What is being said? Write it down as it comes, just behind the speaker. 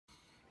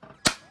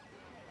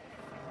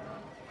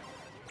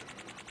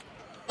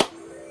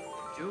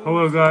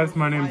Hello guys,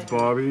 my name's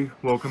Bobby.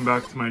 Welcome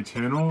back to my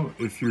channel.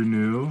 If you're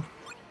new,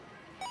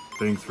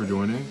 thanks for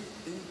joining.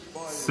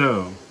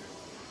 So,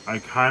 I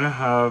kind of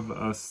have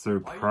a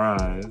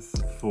surprise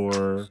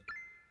for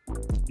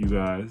you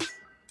guys.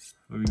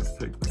 Let me just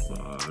take this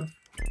off.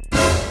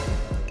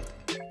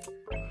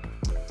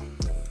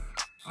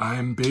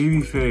 I'm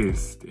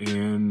baby-faced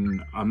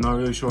and I'm not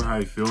really sure how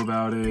I feel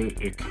about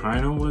it. It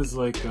kind of was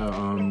like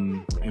a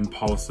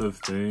impulsive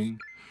thing.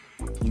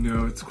 You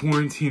know, it's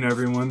quarantine,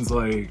 everyone's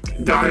like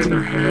dyeing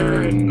their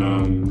hair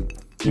and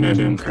you know,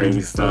 doing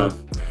crazy stuff.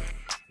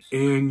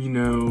 And you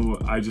know,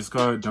 I just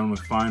got done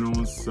with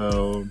finals,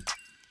 so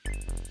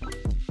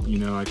you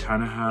know, I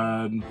kind of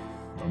had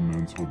a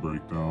mental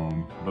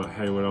breakdown. But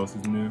hey, what else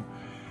is new?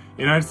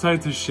 And I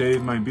decided to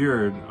shave my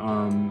beard.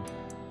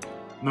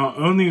 Not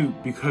only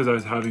because I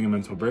was having a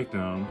mental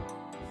breakdown,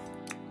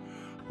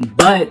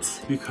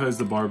 but because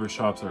the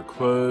barbershops are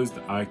closed,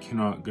 I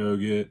cannot go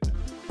get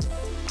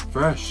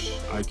fresh.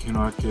 I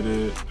cannot get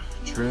it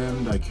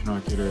trimmed. I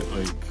cannot get it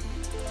like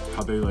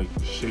how they like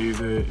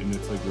shave it and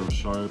it's like real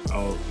sharp.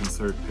 I'll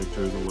insert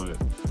pictures of what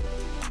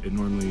it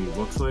normally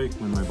looks like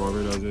when my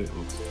barber does it. It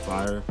looks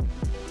fire.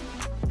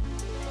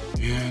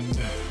 And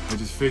I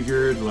just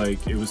figured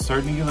like it was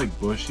starting to get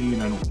like bushy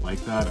and I don't like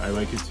that. I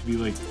like it to be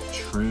like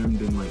trimmed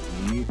and like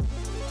neat.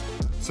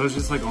 So it's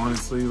just like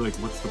honestly like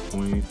what's the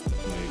point?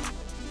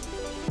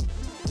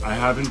 Like I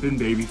haven't been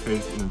baby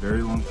faced in a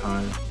very long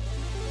time.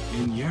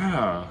 And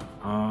yeah,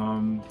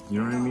 you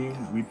know what I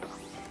mean? We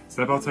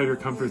step outside your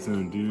comfort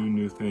zone, do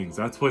new things.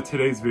 That's what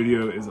today's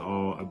video is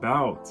all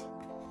about.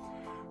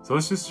 So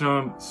let's just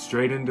jump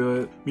straight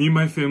into it. Me and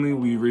my family,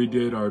 we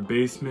redid our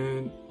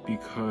basement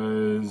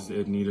because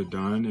it needed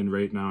done. And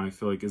right now I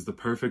feel like is the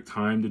perfect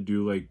time to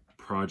do like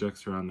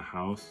projects around the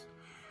house.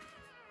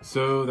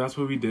 So that's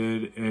what we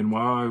did. And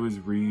while I was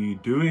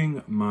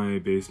redoing my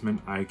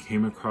basement, I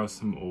came across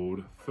some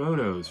old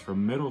photos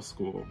from middle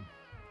school.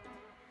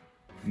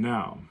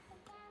 Now,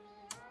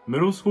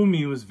 middle school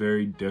me was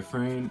very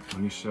different.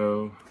 Let me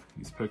show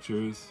these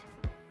pictures.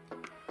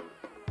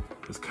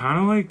 It's kind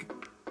of like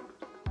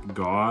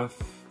goth,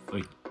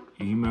 like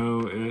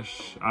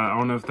emo-ish. I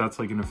don't know if that's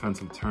like an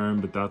offensive term,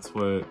 but that's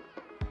what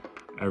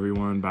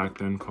everyone back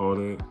then called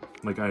it.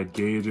 Like I had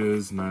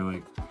gauges and I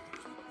like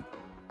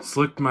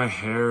slicked my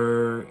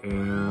hair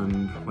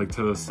and like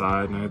to the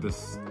side and I had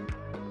this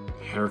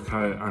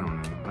haircut. I don't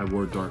know. I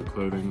wore dark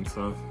clothing and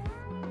stuff.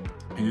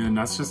 And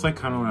that's just like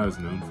kind of what I was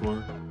known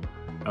for.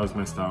 That was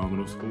my style in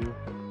middle school.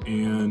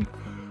 And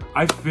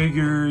I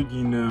figured,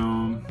 you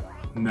know,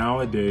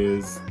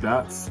 nowadays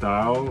that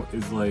style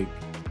is like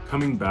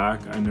coming back.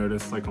 I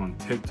noticed like on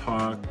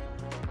TikTok,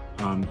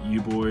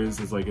 eboys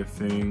is like a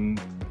thing.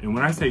 And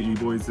when I say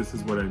eboys, this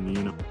is what I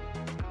mean.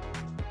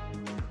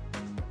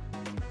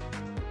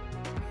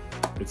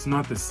 It's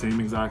not the same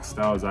exact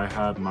style as I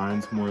have.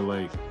 Mine's more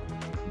like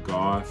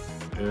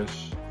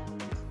goth-ish,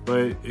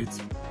 but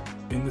it's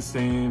in the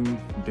same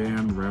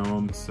damn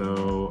realm,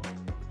 so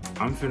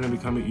I'm finna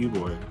become an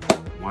e-boy.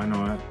 Why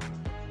not?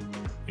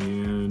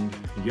 And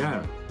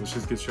yeah, let's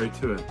just get straight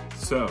to it.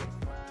 So,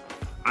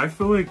 I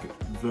feel like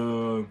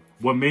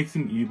what makes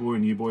an e-boy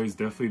an e-boy is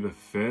definitely the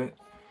fit.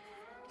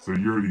 So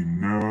you already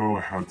know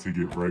how to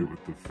get right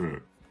with the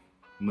fit.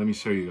 Let me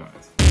show you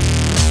guys.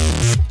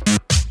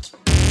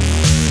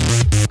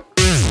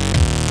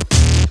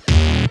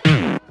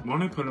 Why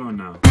don't I put it on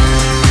now?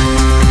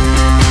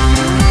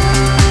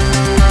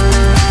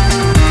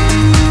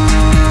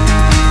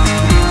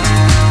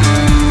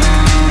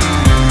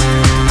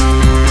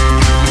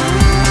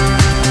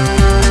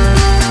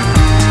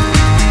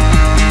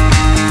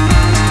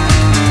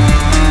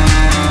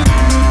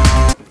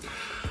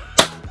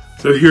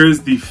 So here's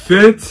the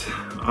fit.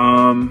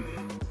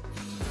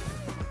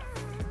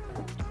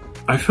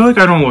 I feel like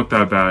I don't look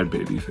that bad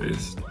baby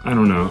faced. I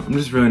don't know. I'm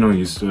just really not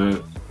used to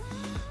it.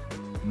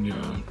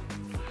 Yeah.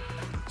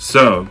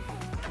 So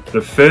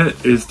the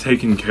fit is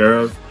taken care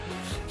of.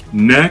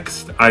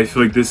 Next, I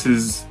feel like this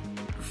is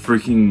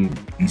freaking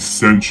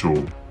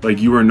essential. Like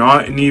you are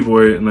not an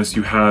e-boy unless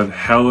you have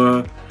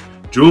hella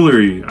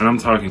jewelry. And I'm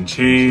talking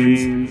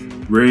chains,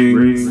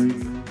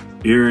 rings,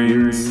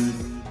 earrings.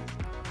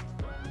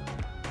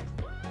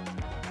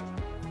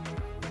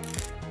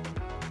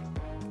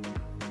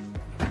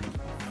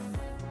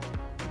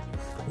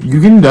 You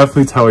can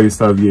definitely tell I used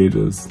to have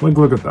gauges. Like,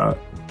 look at that.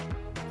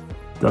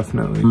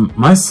 Definitely.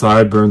 My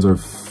sideburns are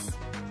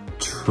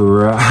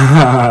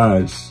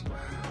trash.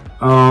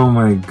 Oh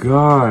my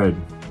god.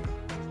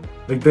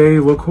 Like, they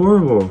look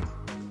horrible.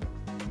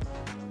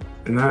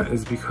 And that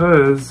is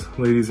because,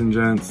 ladies and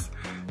gents,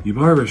 the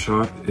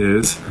barbershop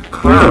is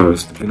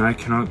closed. And I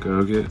cannot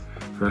go get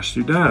fresh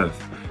to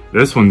death.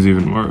 This one's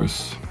even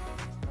worse.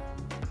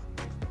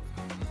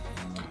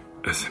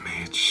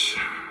 SMH.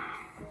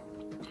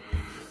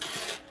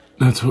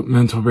 That's what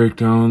mental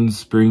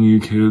breakdowns bring you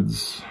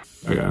kids.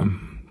 Okay,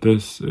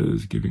 this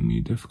is giving me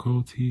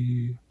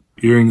difficulty.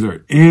 Earrings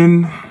are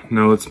in.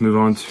 Now let's move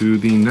on to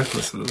the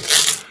necklaces.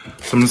 So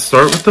I'm gonna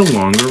start with the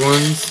longer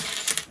ones.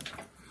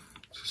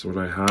 This is what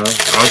I have.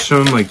 I'll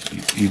show them like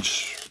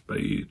each by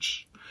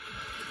each.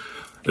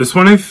 This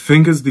one I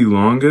think is the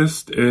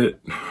longest. It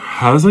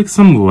has like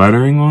some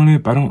lettering on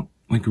it, but I don't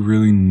like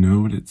really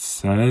know what it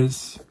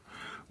says.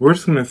 We're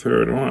just gonna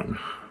throw it on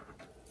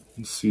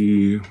and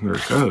see where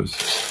it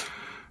goes.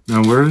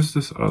 Now, where is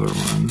this other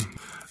one?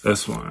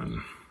 This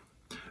one.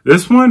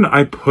 This one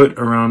I put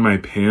around my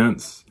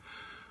pants,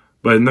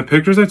 but in the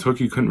pictures I took,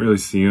 you couldn't really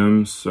see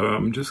them, so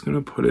I'm just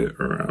gonna put it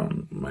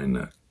around my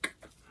neck.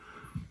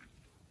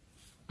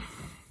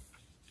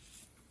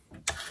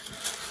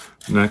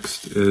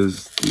 Next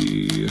is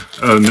the,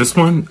 oh, and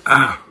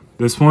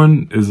this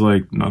one is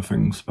like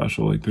nothing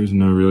special. Like there's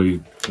no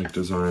really like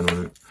design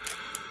on it.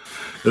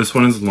 This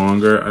one is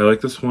longer. I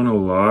like this one a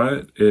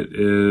lot. It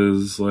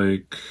is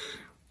like,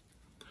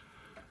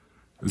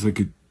 it's like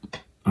a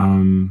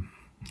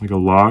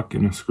lock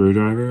and a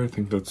screwdriver. I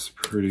think that's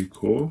pretty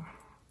cool.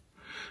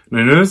 And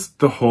I noticed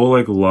the whole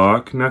like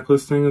lock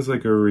necklace thing is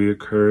like a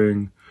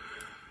reoccurring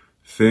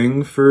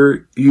thing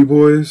for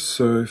e-boys,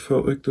 so I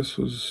felt like this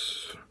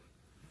was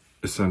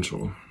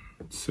essential,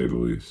 to say the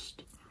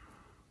least.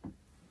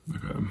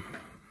 Okay.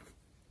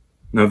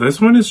 Now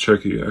this one is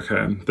tricky.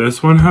 Okay.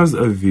 This one has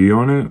a V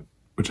on it,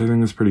 which I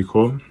think is pretty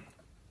cool.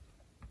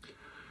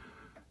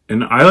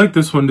 And I like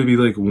this one to be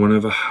like one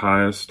of the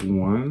highest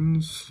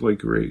ones,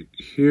 like right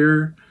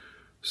here.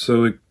 So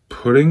like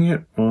putting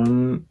it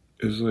on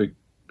is like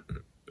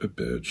a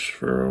bitch,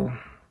 bro.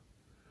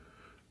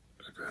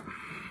 Okay.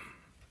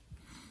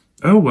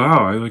 Oh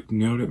wow, I like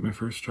nailed it my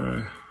first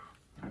try.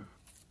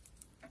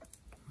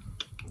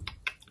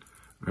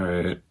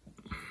 Alright.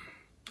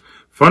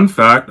 Fun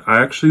fact,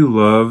 I actually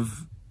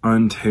love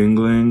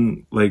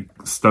untangling like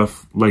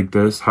stuff like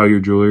this, how your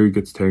jewelry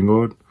gets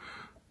tangled.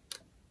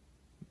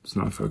 It's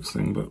not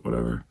focusing, but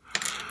whatever.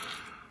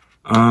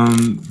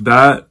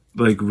 That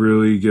like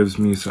really gives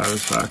me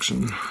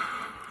satisfaction.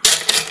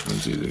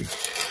 That's easy.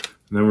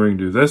 And then we're gonna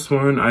do this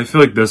one. I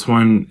feel like this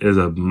one is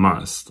a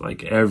must.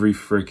 Like every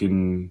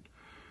freaking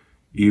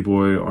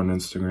e-boy on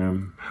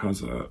Instagram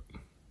has that.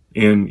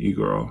 And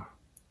e-girl.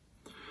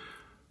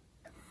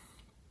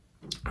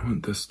 I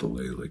want this to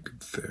lay like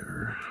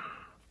there.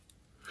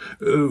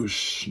 Oh,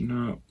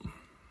 snap.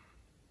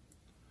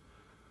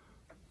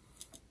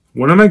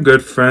 One of my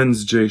good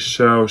friends, Jay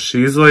Shell,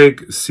 she's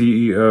like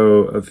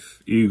CEO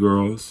of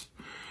e-girls.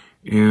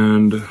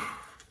 And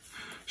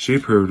she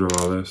approved of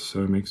all this,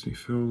 so it makes me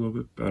feel a little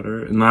bit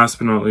better. And last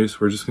but not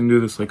least, we're just gonna do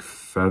this like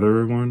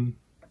feather one.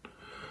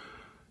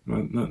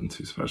 Nothing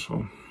too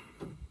special.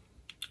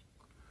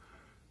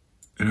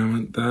 And I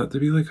want that to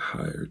be like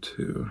higher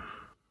too.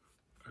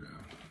 Okay.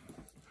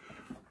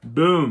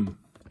 Boom,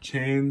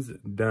 chains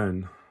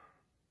done.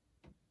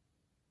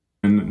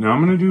 And now I'm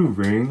gonna do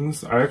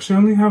rings. I actually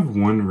only have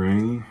one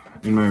ring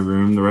in my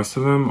room. The rest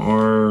of them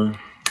are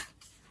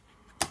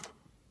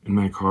in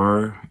my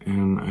car,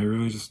 and I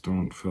really just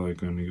don't feel like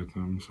going to get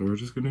them. So we're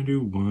just gonna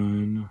do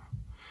one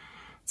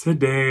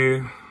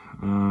today.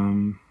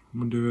 I'm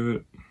gonna do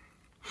it.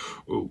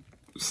 Oh,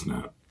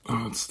 snap.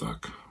 Oh, it's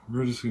stuck.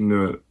 We're just gonna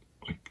do it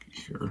like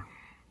here,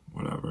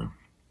 whatever.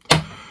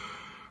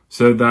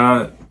 So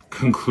that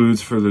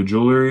concludes for the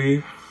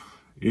jewelry,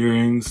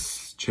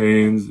 earrings,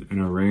 chains, and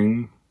a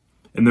ring.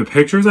 In the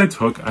pictures I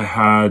took, I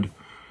had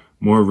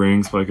more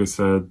rings, but like I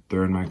said,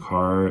 they're in my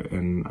car,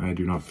 and I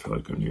do not feel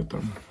like going to get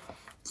them.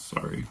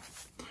 Sorry.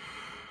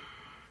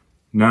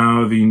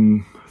 Now,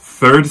 the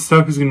third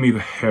step is going to be the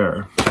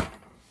hair.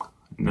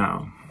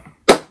 Now,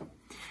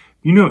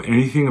 you know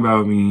anything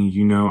about me,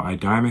 you know I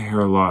dye my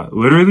hair a lot.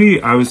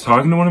 Literally, I was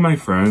talking to one of my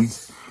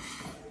friends.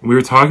 We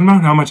were talking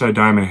about how much I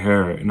dye my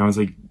hair, and I was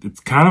like,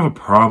 it's kind of a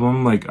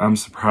problem. Like, I'm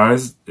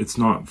surprised it's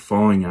not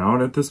falling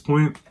out at this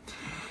point.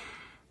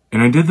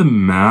 And I did the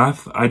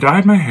math. I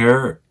dyed my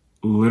hair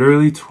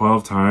literally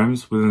 12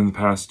 times within the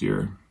past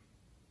year.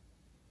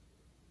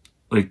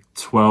 Like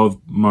 12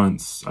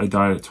 months, I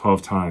dyed it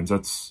 12 times.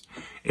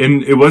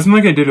 And it wasn't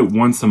like I did it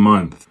once a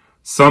month.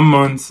 Some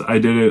months I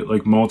did it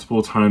like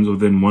multiple times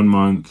within 1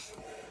 month.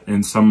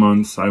 And some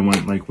months I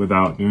went like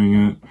without doing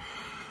it.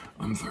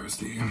 I'm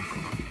thirsty.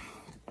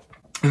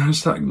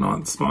 Hashtag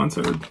not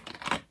sponsored.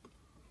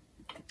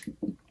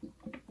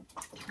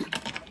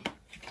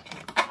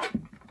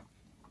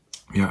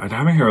 Yeah, I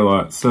dye my hair a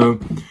lot. So,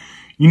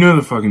 you know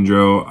the fucking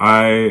drill.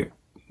 I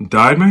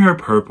dyed my hair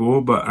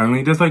purple, but I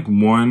only did like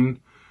one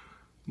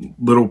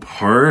little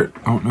part.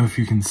 I don't know if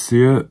you can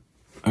see it.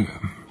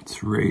 Okay,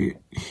 it's right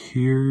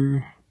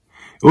here.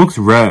 It looks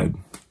red.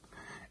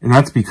 And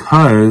that's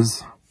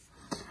because...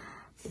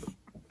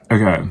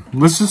 Okay,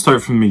 let's just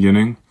start from the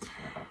beginning.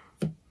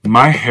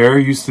 My hair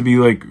used to be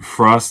like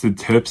frosted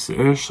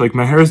tips-ish. Like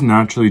my hair is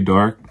naturally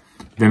dark.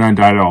 Then I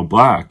dyed it all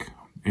black.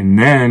 And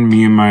then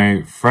me and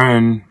my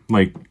friend,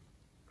 like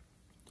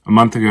a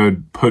month ago,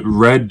 put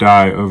red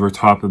dye over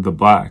top of the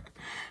black.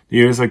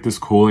 It was like this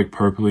cool, like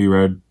purpley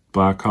red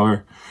black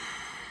color.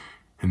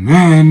 And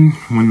then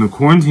when the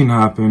quarantine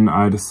happened,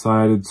 I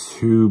decided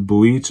to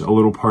bleach a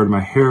little part of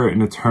my hair,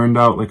 and it turned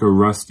out like a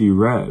rusty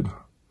red.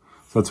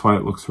 So that's why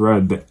it looks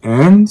red. The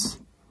ends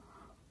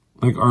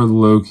like are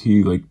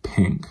low-key like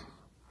pink.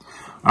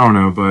 I don't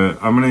know,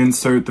 but I'm gonna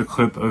insert the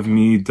clip of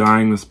me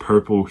dyeing this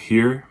purple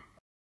here.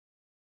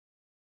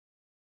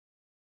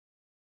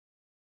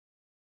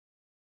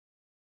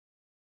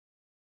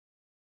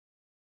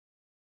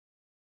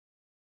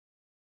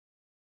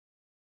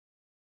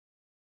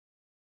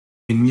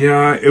 And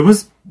yeah, it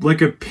was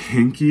like a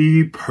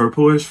pinky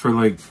purplish for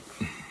like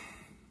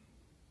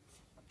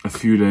a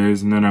few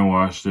days, and then I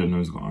washed it and it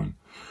was gone.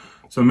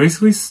 So I'm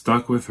basically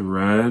stuck with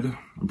red.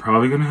 I'm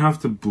probably gonna have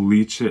to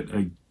bleach it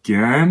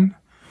again.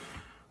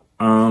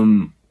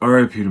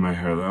 RIP to my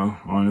hair though,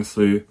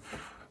 honestly.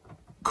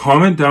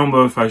 Comment down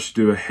below if I should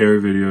do a hair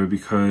video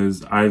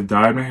because I've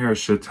dyed my hair a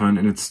shit ton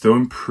and it's still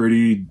in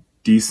pretty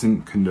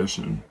decent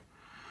condition.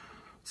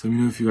 So let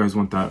me know if you guys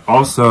want that.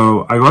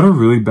 Also, I got a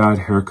really bad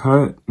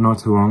haircut not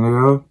too long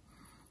ago.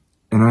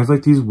 And I have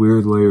like these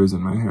weird layers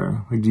in my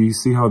hair. Like, do you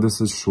see how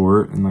this is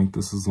short and like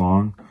this is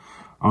long?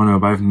 I don't know,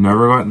 but I've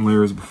never gotten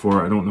layers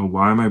before. I don't know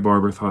why my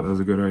barber thought that was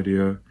a good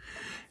idea.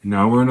 And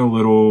now we're in a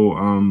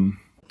little,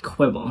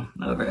 quibble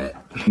over it.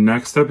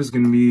 Next up is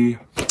gonna be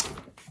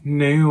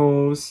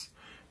nails.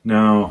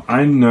 Now,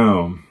 I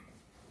know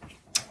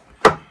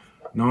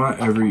not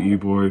every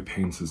e-boy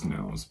paints his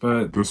nails,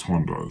 but this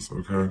one does,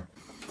 okay?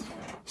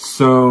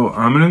 So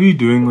I'm gonna be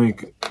doing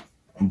like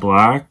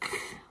black,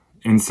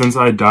 and since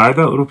I dyed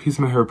that little piece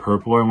of my hair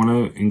purple, I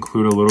wanna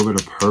include a little bit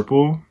of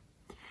purple,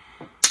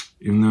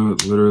 even though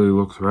it literally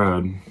looks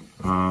red.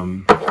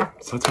 So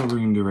that's what we're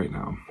gonna do right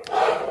now.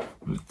 I'm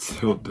gonna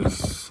tilt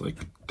this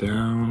like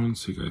down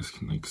so you guys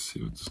can like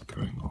see what's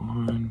going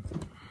on.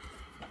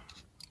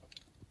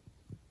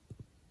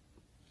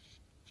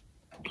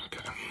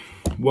 Okay.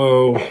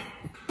 Whoa.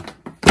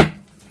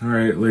 All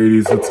right,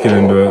 ladies, let's get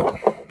into it.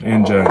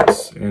 And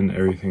gents and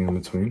everything in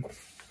between.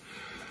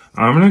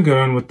 I'm gonna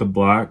go in with the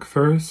black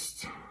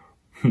first.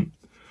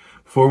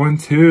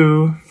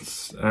 412,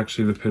 it's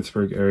actually the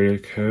Pittsburgh area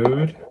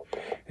code.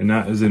 And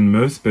that is in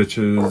most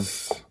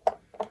bitches'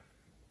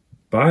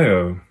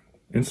 bio,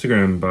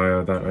 Instagram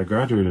bio that I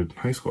graduated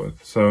high school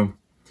with. So,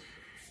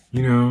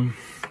 you know,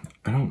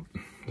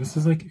 this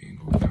is like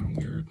angled kind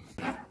of weird.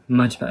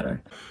 Much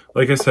better.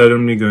 Like I said, I'm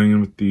gonna be going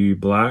in with the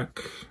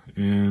black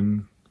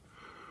and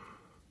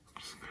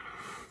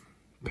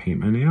paint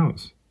my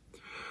nails.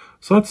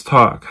 So let's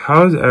talk.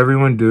 How is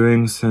everyone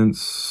doing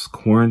since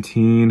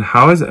quarantine?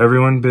 How has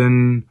everyone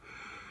been,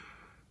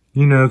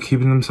 you know,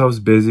 keeping themselves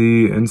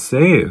busy and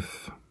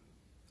safe?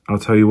 I'll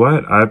tell you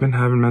what, I've been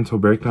having mental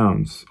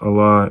breakdowns a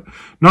lot.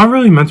 Not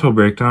really mental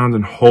breakdowns,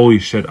 and holy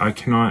shit, I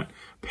cannot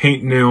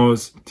paint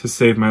nails to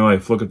save my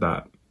life. Look at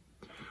that.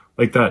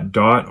 Like that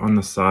dot on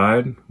the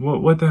side.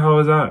 What the hell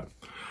is that?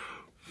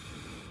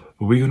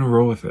 But we're gonna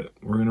roll with it.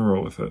 We're gonna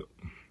roll with it.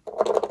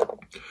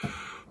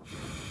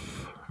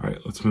 All right,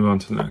 let's move on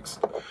to the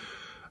next.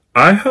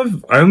 I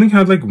only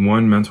had like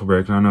one mental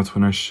breakdown. That's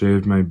when I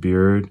shaved my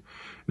beard.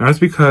 And that's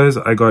because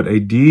I got a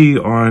D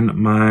on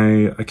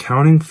my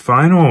accounting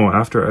final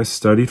after I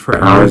studied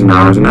for hours and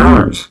hours and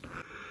hours.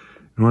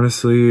 And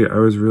honestly, I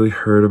was really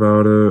hurt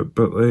about it.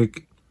 But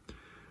like,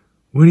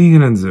 what are you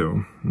gonna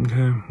do?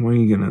 Okay, what are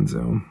you gonna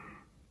do?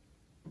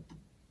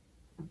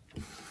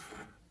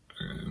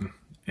 Okay.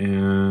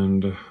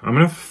 And I'm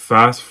gonna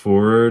fast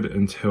forward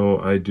until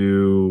I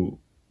do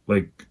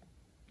like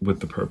with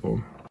the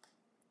purple.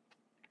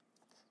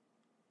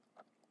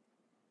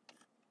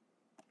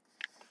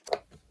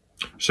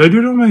 Should I do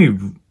it on my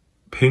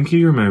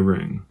pinky or my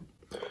ring?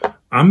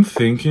 I'm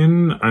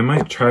thinking I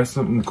might try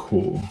something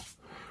cool.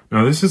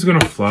 Now this is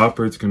gonna flop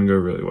or it's gonna go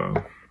really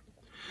well.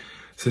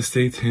 So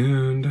stay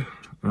tuned.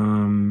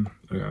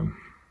 Okay.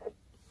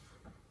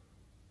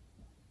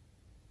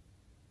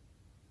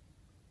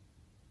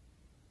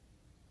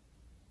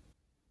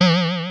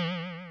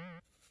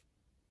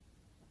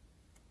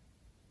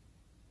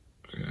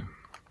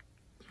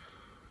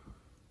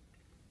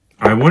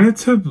 I want it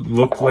to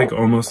look like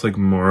almost like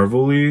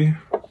marvelly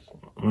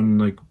on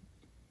like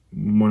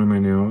one of my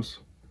nails.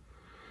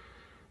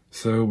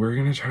 So we're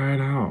gonna try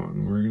it out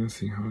and we're gonna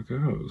see how it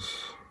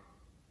goes.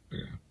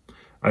 Okay.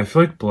 I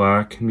feel like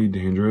black can be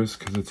dangerous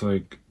because it's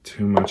like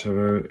too much of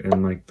it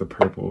and like the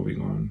purple will be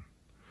gone.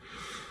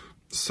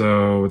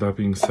 So with that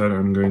being said,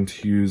 I'm going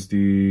to use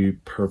the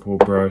purple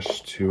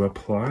brush to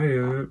apply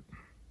it.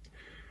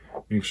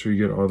 Make sure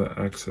you get all the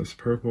excess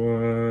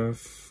purple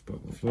off, blah,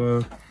 blah,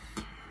 blah.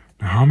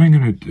 Now, how am I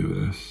gonna do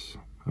this?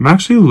 I'm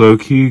actually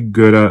low-key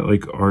good at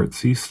like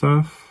artsy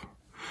stuff.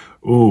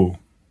 Oh,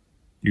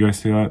 you guys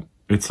see that?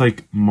 It's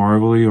like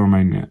marbly on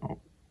my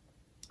nail,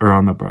 or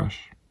on the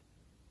brush.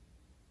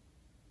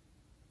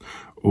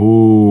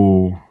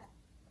 Oh.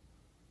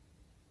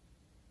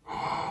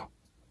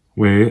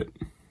 Wait.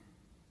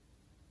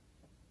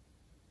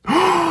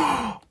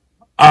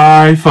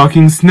 I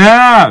fucking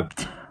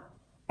snapped!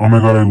 Oh my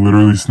god, I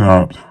literally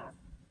snapped.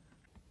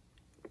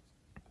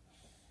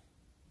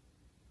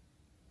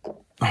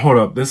 Hold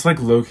up, this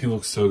like low-key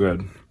looks so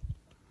good.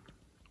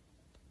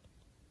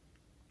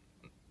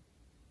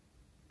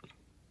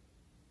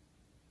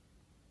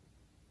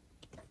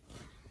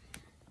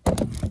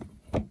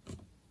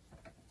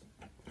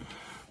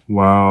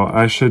 Wow,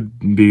 I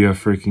should be a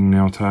freaking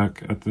nail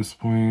tech at this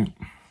point.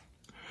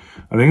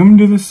 I think I'm gonna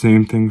do the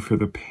same thing for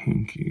the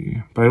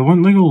pinky, but I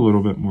want like a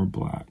little bit more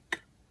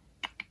black.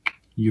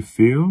 You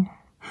feel?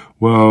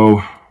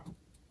 Whoa. Oh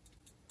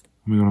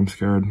my god, I'm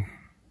scared.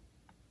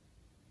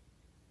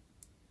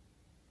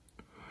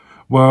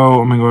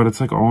 Whoa, oh my god,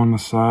 it's like all on the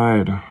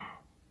side.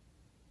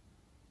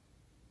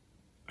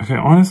 Okay,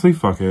 honestly,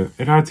 fuck it.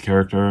 It adds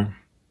character.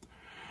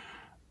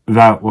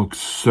 That looks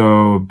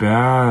so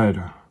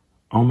bad.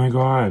 Oh my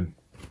god.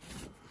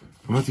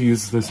 I'm about to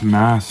use this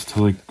mask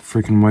to like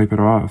freaking wipe it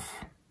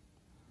off.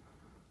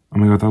 Oh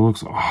my god, that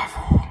looks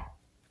awful.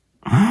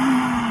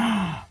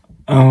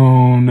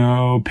 Oh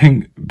no.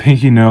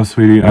 Pinky no,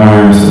 sweetie.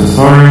 I'm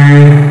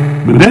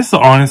sorry. But this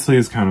honestly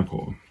is kind of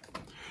cool.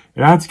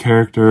 It adds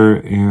character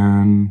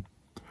and...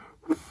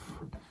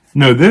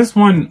 No, this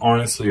one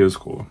honestly is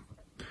cool.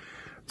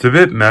 It's a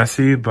bit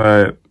messy,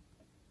 but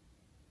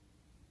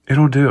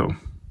it'll do.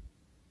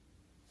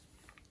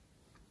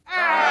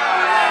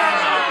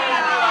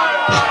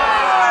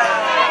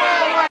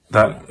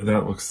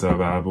 That looks so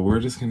bad, but we're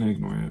just gonna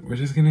ignore it. We're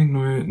just gonna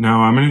ignore it.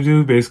 Now I'm gonna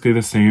do basically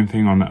the same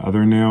thing on the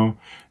other nail,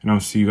 and I'll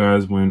see you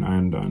guys when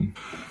I'm done.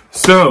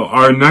 So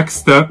our next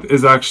step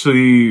is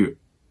actually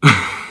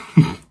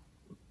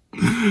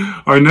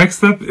our next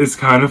step is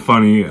kind of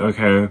funny.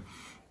 Okay,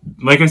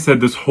 like I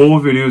said, this whole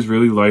video is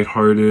really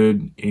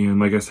lighthearted, and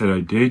like I said, I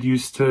did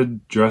used to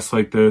dress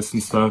like this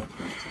and stuff,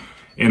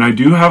 and I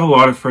do have a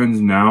lot of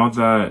friends now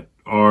that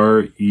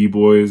are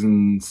e-boys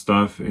and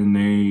stuff, and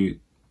they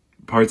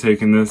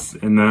partake in this,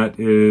 and that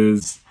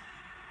is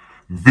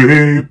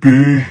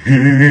Vaping.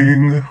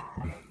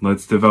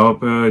 let's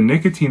develop a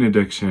nicotine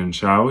addiction,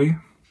 shall we?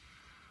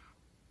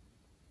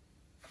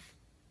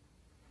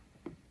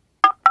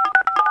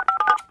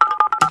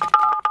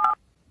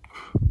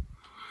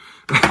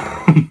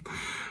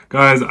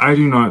 Guys, I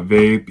do not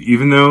vape,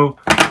 even though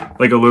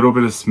like a little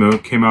bit of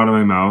smoke came out of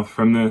my mouth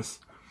from this.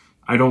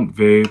 I don't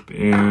vape,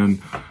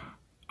 and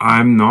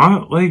I'm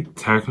not like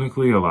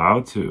technically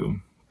allowed to.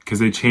 Because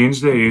they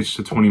changed the age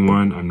to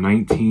 21. I'm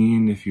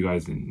 19, if you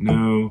guys didn't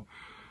know.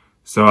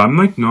 So I'm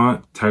like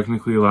not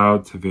technically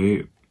allowed to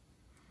vape.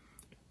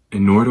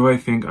 And nor do I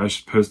think I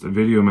should post a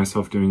video of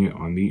myself doing it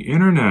on the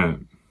internet.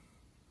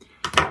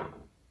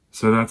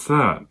 So that's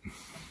that.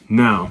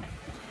 Now,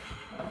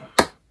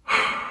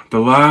 the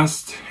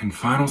last and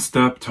final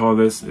step to all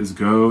this is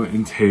go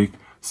and take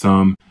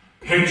some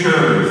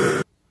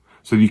pictures.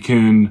 So you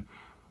can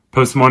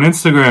post them on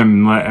Instagram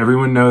and let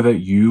everyone know that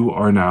you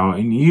are now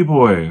an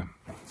e-boy.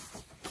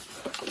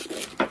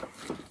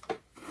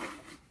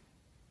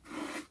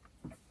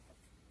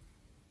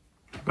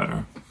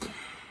 Better.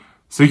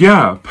 So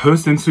yeah,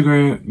 post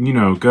Instagram, you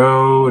know,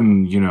 go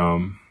and, you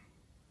know,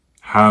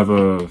 have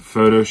a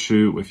photo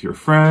shoot with your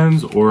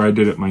friends, or I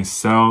did it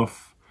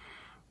myself,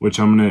 which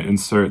I'm going to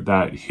insert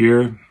that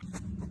here.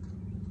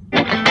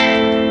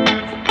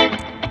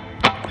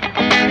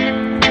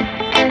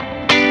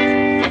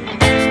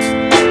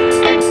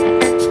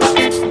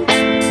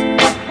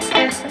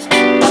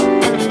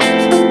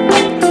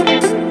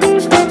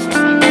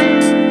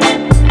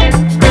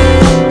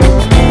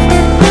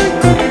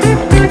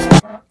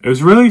 It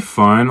was really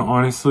fun,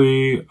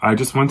 honestly. I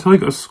just went to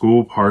like a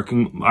school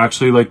parking,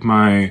 actually like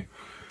my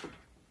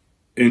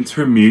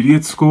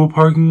intermediate school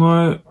parking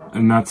lot,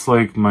 and that's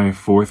like my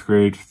 4th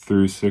grade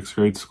through 6th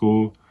grade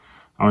school.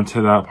 I went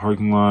to that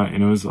parking lot,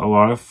 and it was a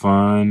lot of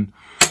fun,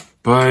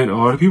 but a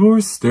lot of people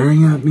were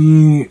staring at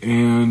me,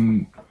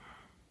 and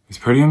it's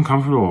pretty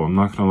uncomfortable, I'm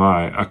not gonna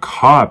lie. A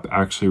cop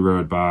actually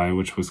rode by,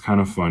 which was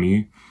kind of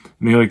funny,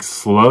 and they like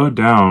slowed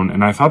down,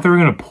 and I thought they were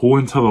gonna pull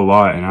into the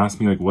lot and ask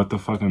me like what the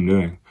fuck I'm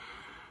doing.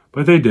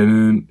 But they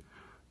didn't.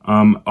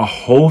 A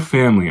whole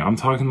family, I'm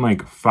talking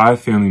like 5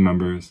 family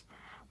members,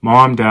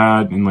 mom,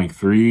 dad, and like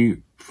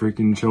 3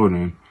 freaking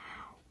children,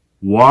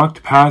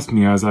 walked past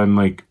me as I'm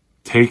like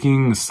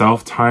taking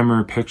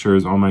self-timer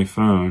pictures on my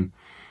phone,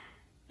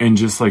 and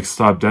just like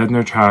stopped dead in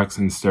their tracks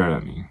and stared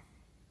at me.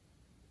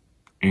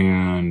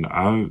 And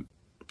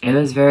it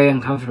was very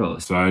uncomfortable.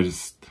 So I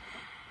just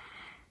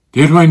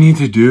did what I need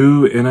to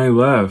do, and I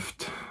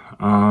left.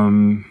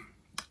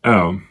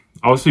 Oh.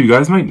 Also, you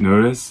guys might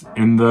notice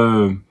in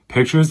the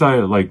pictures that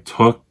I like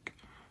took,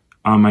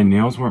 my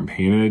nails weren't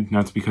painted. And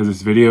that's because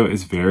this video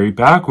is very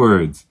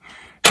backwards.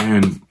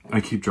 And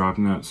I keep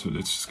dropping that, so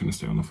it's just gonna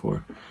stay on the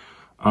floor.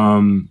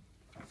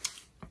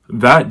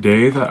 That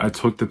day that I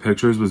took the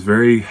pictures was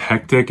very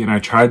hectic, and I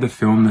tried to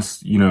film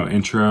this, you know,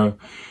 intro,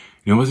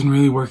 and it wasn't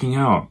really working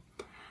out.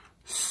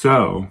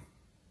 So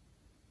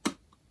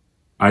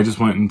I just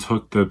went and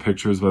took the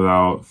pictures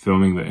without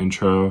filming the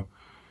intro.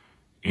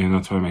 And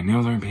that's why my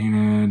nails aren't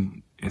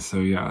painted. And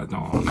so yeah,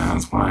 don't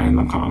ask why in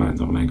the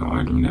comments. Oh my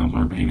god, your nails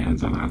aren't painted,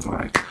 so that's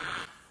why.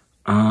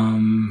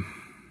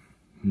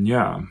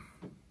 Yeah.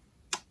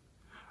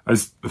 I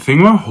was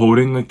thinking about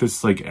holding like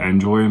this like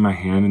enjoy in my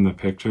hand in the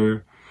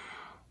picture,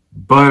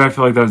 but I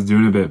feel like that's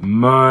doing a bit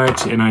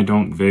much, and I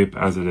don't vape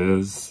as it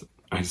is.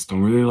 I just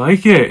don't really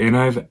like it, and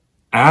I have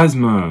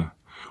asthma.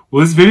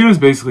 Well, this video is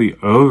basically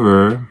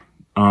over.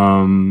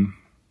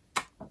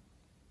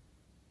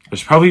 I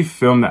should probably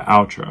film the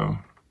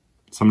outro.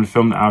 So I'm gonna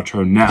film the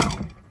outro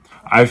now.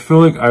 I feel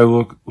like I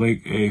look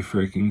like a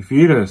freaking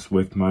fetus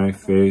with my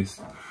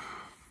face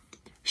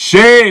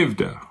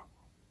shaved.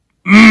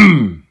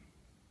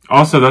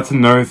 Also, that's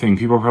another thing.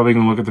 People are probably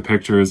gonna look at the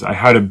pictures. I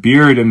had a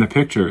beard in the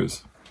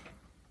pictures.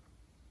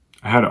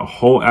 I had a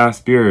whole ass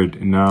beard,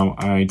 and now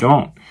I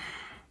don't.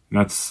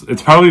 And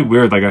it's probably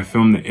weird. Like, I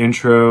filmed the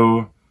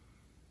intro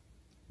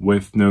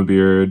with no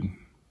beard.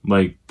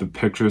 Like, the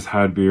pictures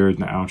had beard,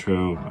 and the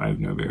outro, I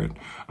have no beard.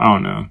 I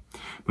don't know.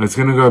 But it's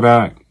gonna go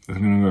back. It's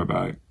gonna go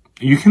back.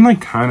 You can,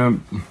 like, kind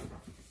of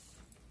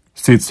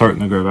see it's starting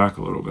to go back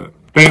a little bit.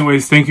 But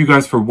anyways, thank you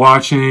guys for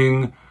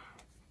watching.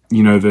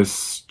 You know,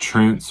 this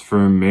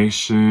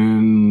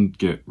transformation,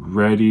 get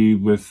ready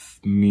with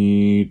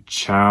me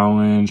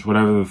challenge,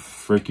 whatever the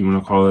frick you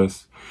want to call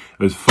this.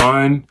 It was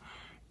fun.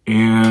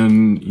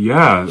 And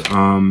yeah,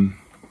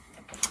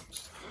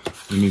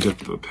 let me get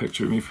the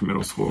picture of me from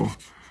middle school.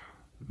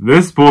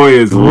 This boy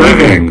is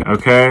living,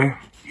 okay?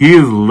 He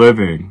is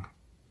living.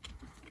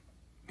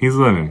 He's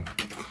living.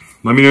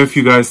 Let me know if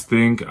you guys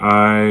think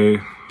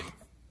I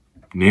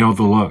nailed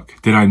the look.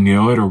 Did I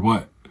nail it or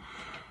what?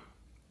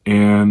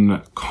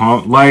 And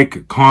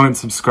like, comment,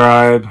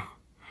 subscribe.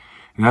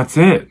 And that's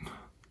it.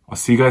 I'll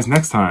see you guys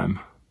next time.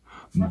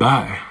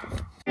 Bye.